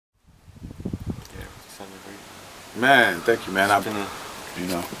Man, thank you, man. It's been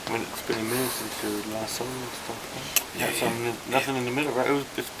it's been a minute since your last solo and stuff. Yeah, nothing in the middle, right?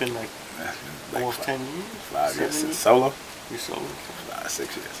 It's been like almost 10 years. 5 years since solo. You solo?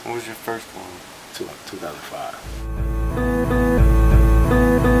 6 years. What was your first one? 2005.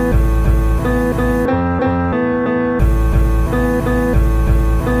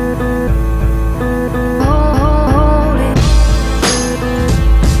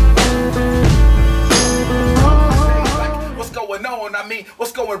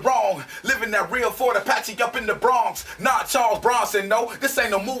 What's going wrong? Living that real Fort Apache up in the Bronx. Not Charles Bronson, no. This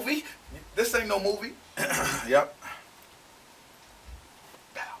ain't no movie. This ain't no movie. Yep.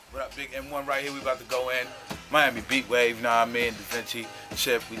 What up, big M1 right here? We about to go in. Miamibeatwave, you know what I mean? Da Vinci,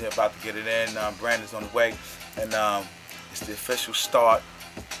 Chip, we about to get it in. Brandon's on the way. And it's the official start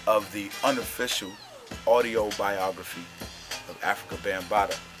of the unofficial audio biography of Afrika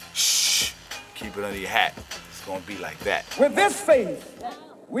Bambaataa. Shh. Keep it under your hat. It's gonna be like that. With this faith,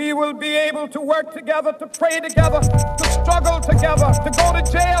 we will be able to work together, to pray together, to struggle together, to go to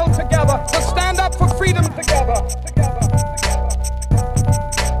jail together, to stand up for freedom together.